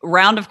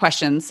round of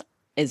questions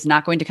is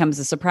not going to come as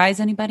a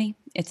surprise, anybody.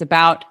 It's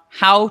about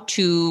what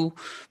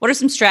are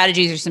some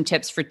strategies or some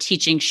tips for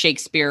teaching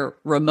Shakespeare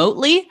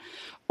remotely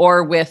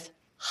or with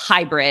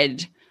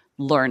hybrid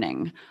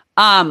learning?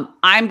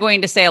 I'm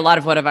going to say a lot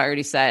of what I've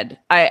already said.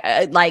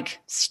 I like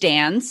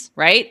stands,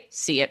 right?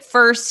 See it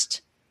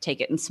first,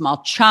 take it in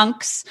small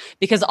chunks,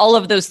 because all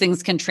of those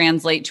things can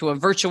translate to a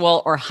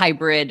virtual or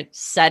hybrid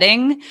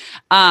setting.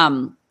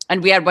 And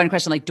we had one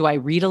question like, do I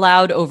read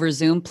aloud over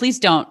Zoom? Please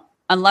don't.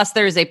 Unless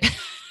there's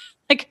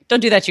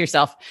don't do that to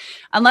yourself.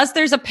 Unless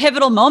there's a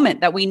pivotal moment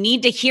that we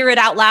need to hear it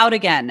out loud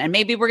again. And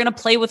maybe we're going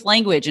to play with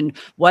language. And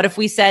what if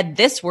we said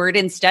this word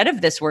instead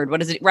of this word?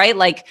 What is it, right?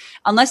 Like,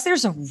 unless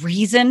there's a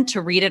reason to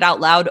read it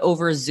out loud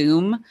over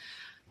Zoom,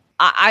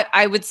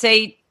 I would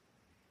say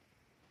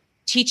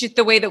teach it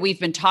the way that we've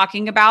been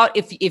talking about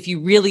if you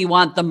really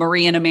want the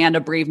Marie and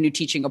Amanda Brave New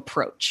Teaching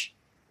approach.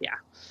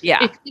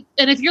 Yeah.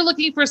 If you're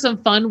looking for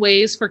some fun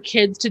ways for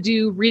kids to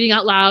do reading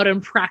out loud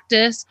and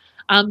practice,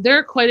 there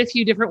are quite a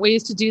few different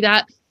ways to do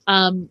that.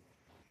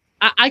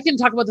 I can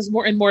talk about this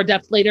more in more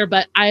depth later,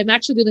 but I'm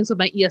actually doing this with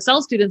my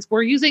ESL students.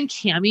 We're using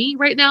Kami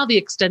right now, the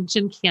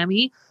extension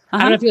Kami. I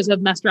don't know if you guys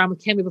have messed around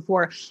with Kami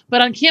before, but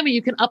on Kami,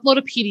 you can upload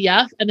a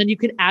PDF and then you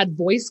can add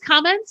voice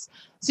comments.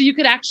 So you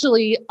could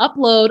actually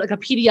upload like a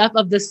PDF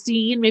of the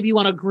scene. Maybe you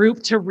want a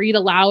group to read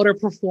aloud or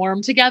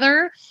perform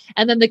together.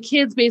 And then the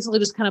kids basically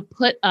just kind of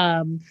put,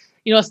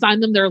 assign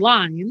them their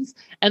lines.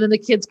 And then the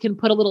kids can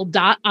put a little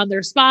dot on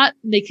their spot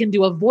and they can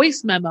do a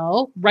voice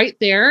memo right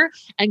there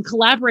and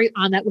collaborate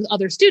on that with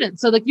other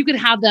students. So like you could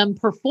have them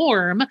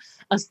perform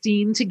a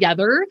scene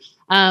together,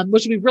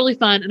 which would be really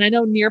fun. And I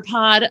know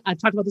Nearpod, I've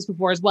talked about this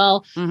before as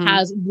well,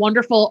 has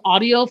wonderful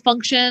audio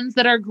functions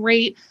that are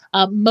great.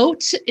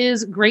 Mote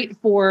is great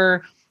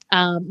for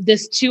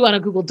this too on a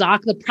Google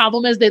Doc. The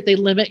problem is that they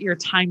limit your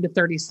time to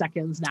 30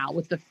 seconds now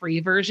with the free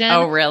version.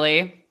 Oh,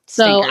 really?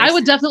 So I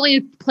would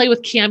definitely play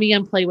with Kami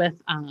and play with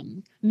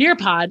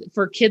Nearpod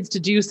for kids to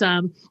do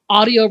some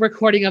audio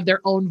recording of their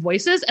own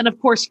voices. And of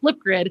course,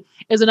 Flipgrid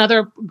is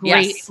another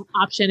great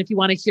option if you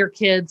want to hear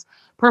kids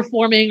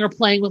performing or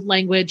playing with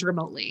language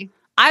remotely.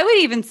 I would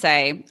even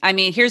say, I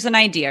mean, here's an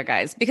idea,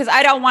 guys, because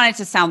I don't want it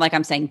to sound like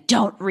I'm saying,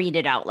 don't read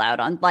it out loud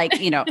on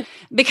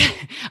because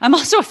I'm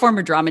also a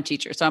former drama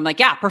teacher. So I'm like,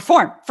 yeah,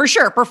 perform for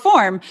sure.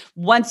 Perform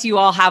once you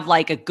all have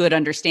like a good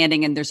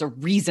understanding and there's a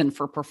reason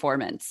for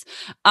performance.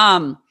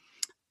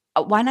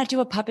 Why not do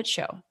a puppet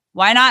show?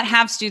 Why not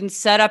have students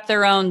set up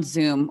their own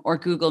Zoom or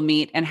Google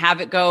Meet and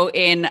have it go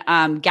in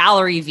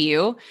gallery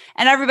view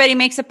and everybody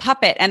makes a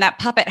puppet and that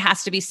puppet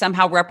has to be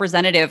somehow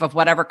representative of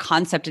whatever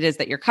concept it is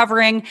that you're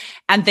covering.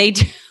 And they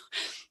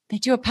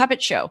do a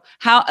puppet show.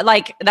 How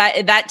like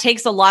that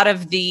takes a lot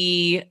of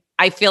the,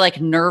 I feel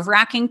like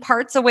nerve-wracking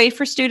parts away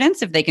for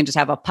students if they can just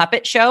have a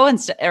puppet show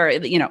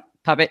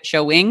puppet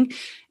showing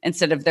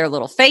instead of their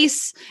little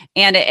face.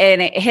 And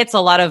it hits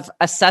a lot of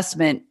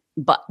assessment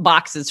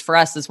boxes for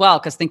us as well,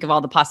 because think of all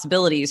the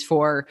possibilities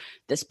for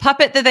this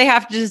puppet that they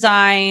have to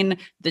design,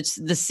 the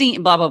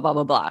scene, blah blah blah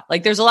blah blah.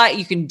 Like there's a lot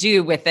you can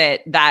do with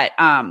it. That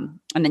and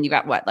then you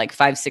got what, like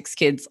 5-6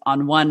 kids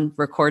on one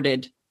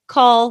recorded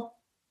call.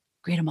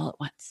 Grade them all at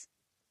once.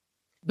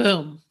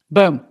 Boom,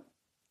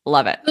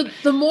 love it.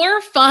 The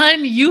more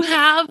fun you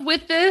have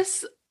with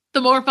this,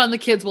 the more fun the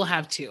kids will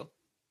have too.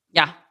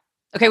 Yeah.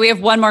 Okay, we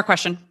have one more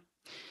question,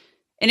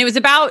 and it was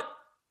about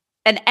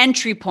an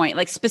entry point,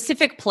 like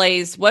specific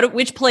plays.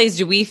 Which plays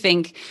do we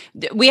think?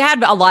 We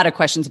had a lot of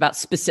questions about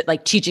specific,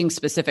 like teaching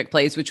specific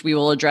plays, which we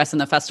will address in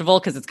the festival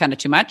because it's kind of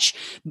too much.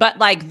 But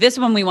like this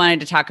one, we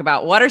wanted to talk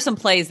about what are some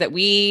plays that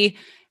we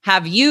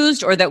have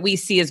used or that we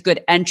see as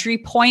good entry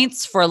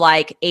points for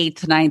like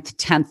 8th, 9th,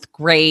 10th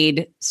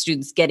grade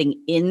students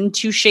getting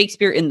into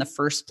Shakespeare in the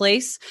first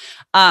place.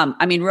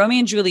 I mean, Romeo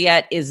and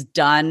Juliet is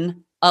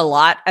done a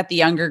lot at the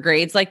younger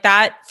grades like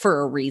that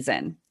for a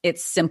reason.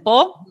 It's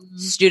simple.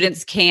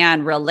 Students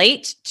can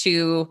relate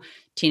to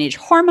teenage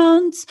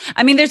hormones.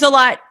 I mean, there's a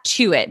lot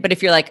to it, but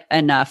if you're like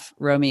enough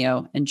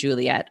Romeo and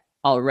Juliet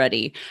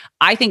already,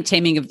 I think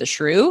Taming of the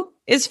Shrew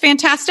is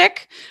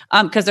fantastic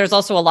because there's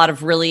also a lot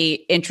of really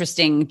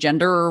interesting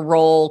gender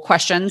role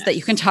questions that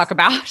you can talk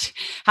about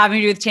having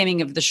to do with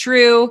Taming of the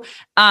Shrew.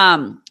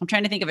 I'm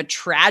trying to think of a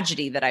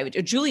tragedy that I would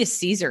do. Julius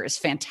Caesar is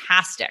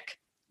fantastic.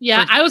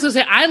 Yeah, I was going to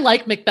say, I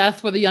like Macbeth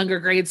for the younger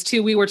grades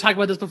too. We were talking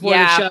about this before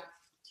the show.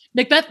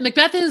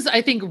 Macbeth is,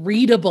 I think,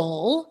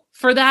 readable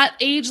for that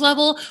age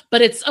level,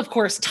 but it's of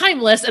course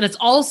timeless. And it's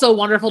also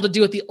wonderful to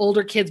do with the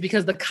older kids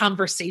because the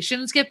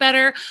conversations get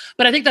better.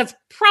 But I think that's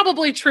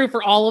probably true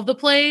for all of the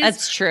plays.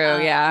 That's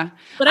true. Yeah.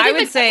 But I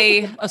would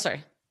say,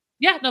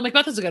 Yeah, no,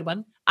 Macbeth is a good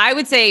one. I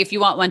would say if you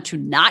want one to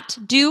not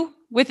do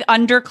with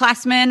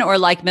underclassmen or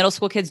like middle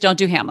school kids, don't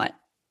do Hamlet.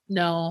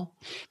 No.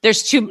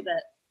 There's too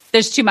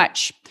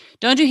much.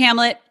 Don't do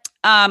Hamlet.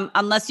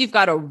 Unless you've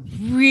got a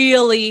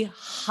really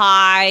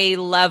high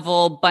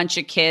level bunch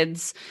of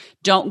kids.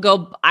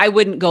 I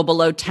wouldn't go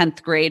below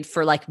 10th grade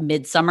for like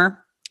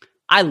Midsummer.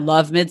 I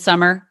love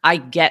Midsummer. I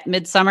get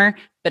Midsummer,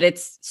 but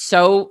it's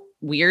so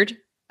weird.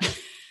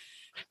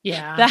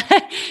 Yeah.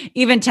 That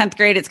even 10th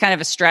grade, it's kind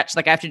of a stretch.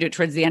 Like I have to do it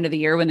towards the end of the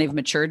year when they've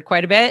matured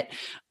quite a bit.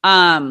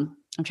 I'm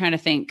trying to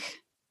think.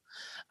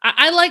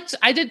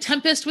 I did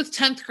Tempest with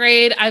 10th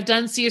grade. I've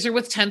done Caesar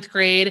with 10th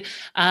grade.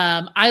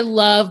 I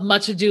love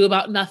Much Ado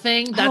About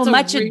Nothing. That's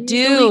Much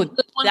Ado.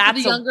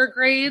 That's for the younger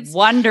grades.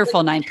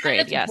 Wonderful 9th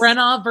grade. Yes.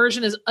 Branagh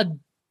version is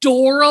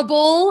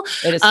adorable.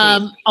 It is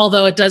sweet.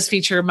 Although it does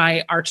feature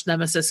my arch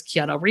nemesis,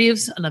 Keanu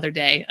Reeves. Another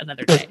day.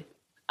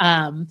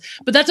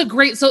 But that's a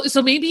great,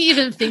 so maybe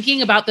even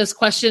thinking about this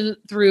question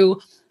through,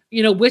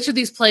 which of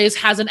these plays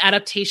has an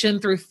adaptation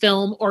through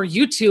film or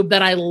YouTube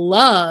that I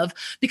love,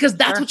 because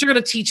that's what you're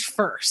going to teach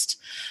first.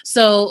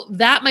 So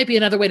that might be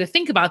another way to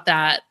think about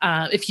that.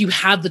 If you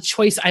have the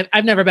choice,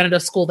 I've never been at a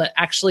school that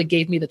actually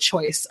gave me the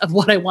choice of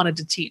what I wanted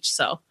to teach.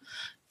 So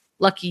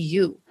lucky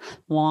you.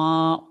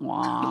 Wah,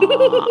 wah.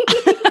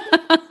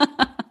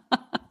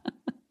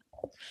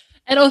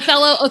 And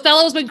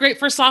Othello has been great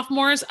for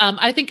sophomores.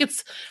 I think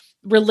it's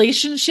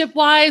relationship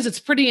wise, it's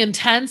pretty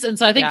intense. And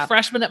so I think Yeah.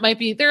 freshmen,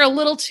 they're a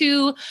little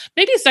too,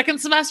 maybe second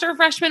semester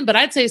freshmen, but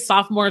I'd say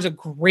sophomore is a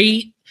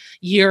great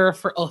year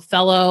for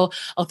Othello.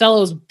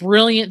 Othello is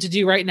brilliant to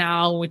do right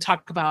now when we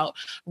talk about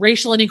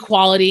racial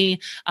inequality,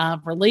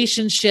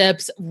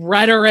 relationships,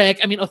 rhetoric.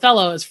 I mean,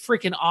 Othello is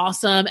freaking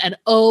awesome. And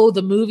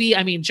the movie,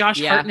 I mean,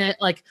 Josh Hartnett,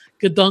 like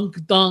gadung.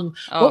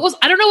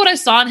 I don't know what I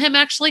saw in him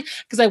actually,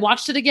 because I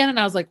watched it again and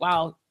I was like,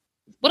 wow,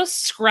 what a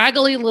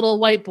scraggly little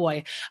white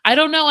boy. I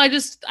don't know.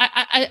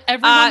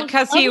 Everyone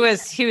because he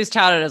was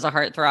touted as a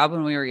heartthrob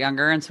when we were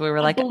younger, and so we were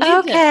like,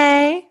 believed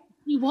okay.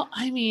 Well,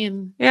 I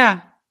mean,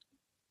 Yeah.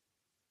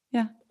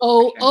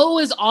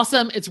 Is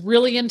awesome. It's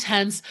really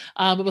intense.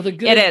 With a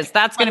good. It is.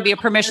 That's going to be a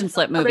permission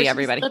slip movie,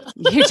 everybody.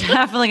 You're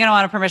definitely going to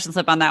want a permission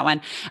slip on that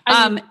one.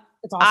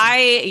 It's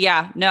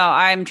awesome.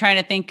 I'm trying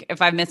to think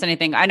if I've missed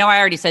anything. I know I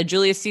already said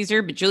Julius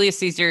Caesar, but Julius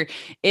Caesar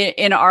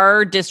in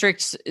our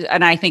district,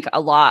 and I think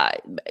a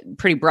lot,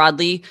 pretty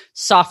broadly,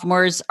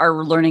 sophomores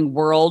are learning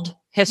world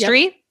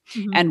history. Yep.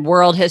 Mm-hmm. And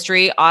world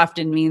history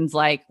often means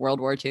like World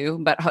War II,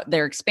 but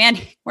we're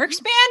expanding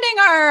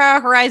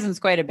our horizons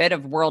quite a bit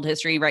of world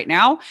history right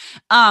now.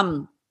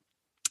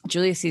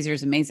 Julius Caesar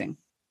is amazing.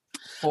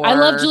 I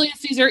love Julius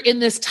Caesar in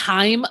this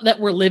time that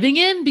we're living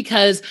in,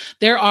 because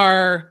there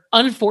are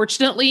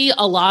unfortunately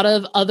a lot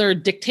of other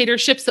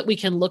dictatorships that we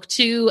can look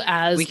to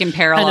as we can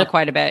parallel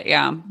quite a bit.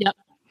 Yeah. Yep.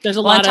 There's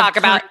a lot of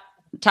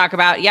talk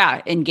about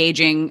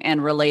engaging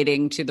and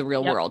relating to the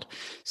real world.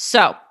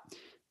 So,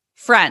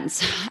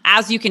 friends,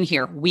 as you can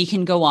hear, we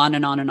can go on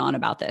and on and on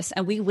about this,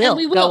 and we will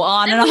go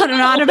on and on and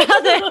on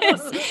about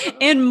this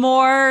in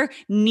more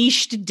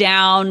niched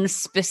down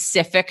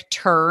specific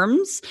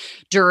terms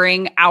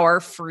during our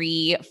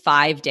free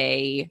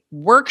 5-day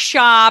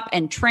workshop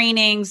and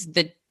trainings,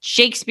 the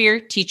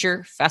Shakespeare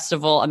Teacher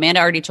Festival. Amanda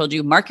already told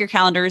you, mark your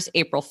calendars,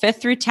 April 5th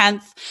through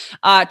 10th,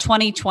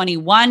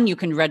 2021. You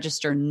can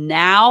register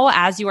now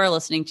as you are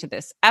listening to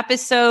this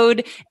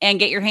episode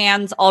and get your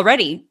hands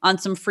already on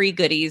some free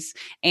goodies.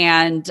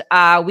 And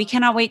we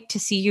cannot wait to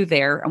see you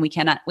there. And we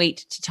cannot wait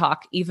to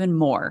talk even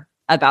more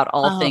about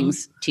all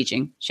things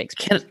teaching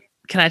Shakespeare.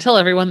 Can I tell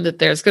everyone that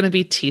there's going to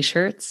be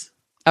t-shirts?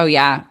 Oh,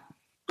 yeah.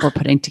 We're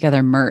putting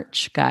together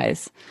merch,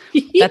 guys.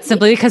 That's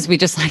simply because we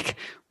just like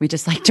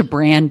to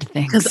brand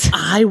things. Because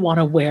I want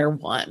to wear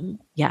one.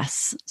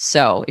 Yes.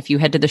 So if you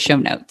head to the show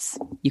notes,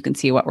 you can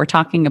see what we're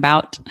talking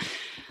about.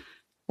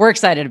 We're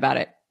excited about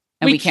it.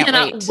 And we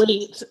can't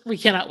wait. We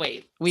cannot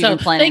wait. We've been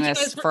planning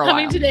this for a while.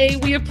 Coming today.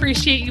 We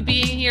appreciate you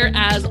being here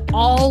as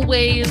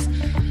always.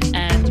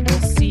 And we'll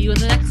see you in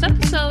the next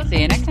episode.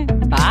 See you next time.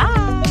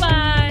 Bye.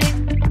 Bye-bye.